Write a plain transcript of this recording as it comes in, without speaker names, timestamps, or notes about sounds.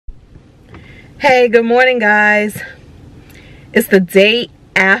Hey, good morning, guys. It's the day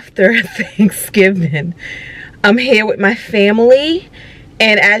after Thanksgiving. I'm here with my family,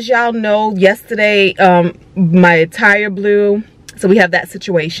 and as y'all know, yesterday my tire blew, so we have that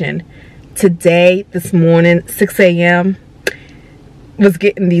situation. Today, this morning, 6 a.m. was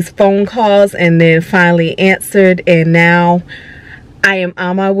getting these phone calls and then finally answered, and now I am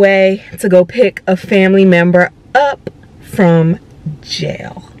on my way to go pick a family member up from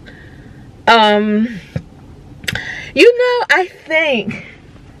jail. You know, I think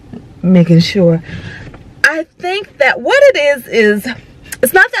that what it is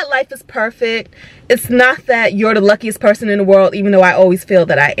it's not that life is perfect. It's not that you're the luckiest person in the world, even though I always feel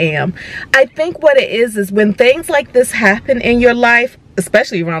that I am. I think what it is when things like this happen in your life,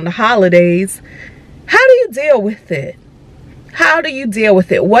 especially around the holidays, how do you deal with it? How do you deal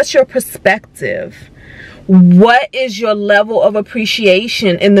with it? What's your perspective? What is your level of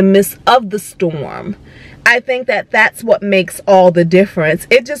appreciation in the midst of the storm? I think that that's what makes all the difference.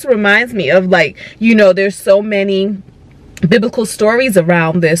 It just reminds me of, like, you know, there's so many biblical stories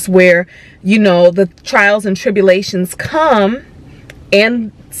around this where, you know, the trials and tribulations come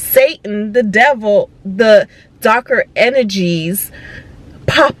and Satan, the devil, the darker energies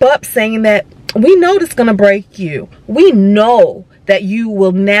pop up saying that we know this is going to break you. We know that you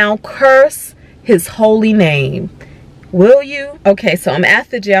will now curse his holy name. Will you? Okay, so I'm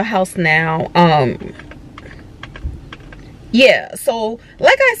at the jailhouse now. Yeah, so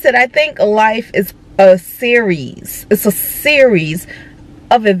like I said, I think life is a series. It's a series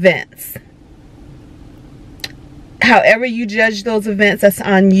of events. However you judge those events, that's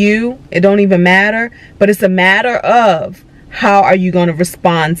on you. It don't even matter. But it's a matter of how are you going to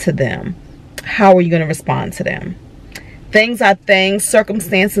respond to them? How are you going to respond to them? Things are things,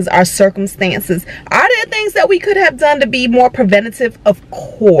 circumstances are circumstances. Are there things that we could have done to be more preventative? Of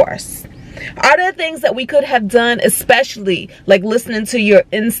course. Are there things that we could have done, especially like listening to your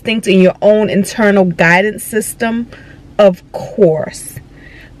instinct and your own internal guidance system? Of course.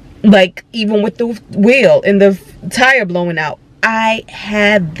 Like even with the wheel and the tire blowing out, I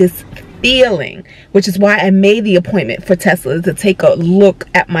had this feeling, which is why I made the appointment for Tesla to take a look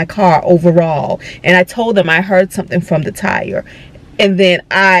at my car overall. And I told them I heard something from the tire, and then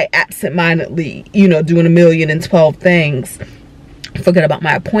I absentmindedly, you know, doing 1,012 things, forget about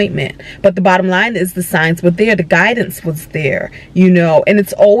my appointment. But the bottom line is the signs were there, the guidance was there, you know, and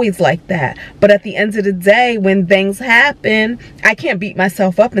it's always like that. But at the end of the day, when things happen, I can't beat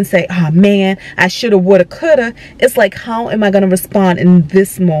myself up and say, oh man, I shoulda, woulda, coulda. It's like, how am I going to respond in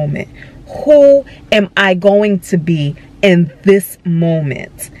this moment? Who am I going to be in this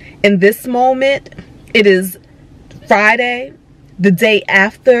moment? In this moment, it is Friday, the day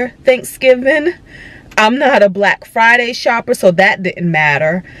after Thanksgiving. I'm not a Black Friday shopper, so that didn't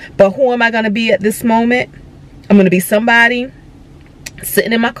matter. But who am I going to be at this moment? I'm going to be somebody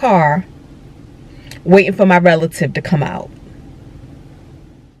sitting in my car waiting for my relative to come out.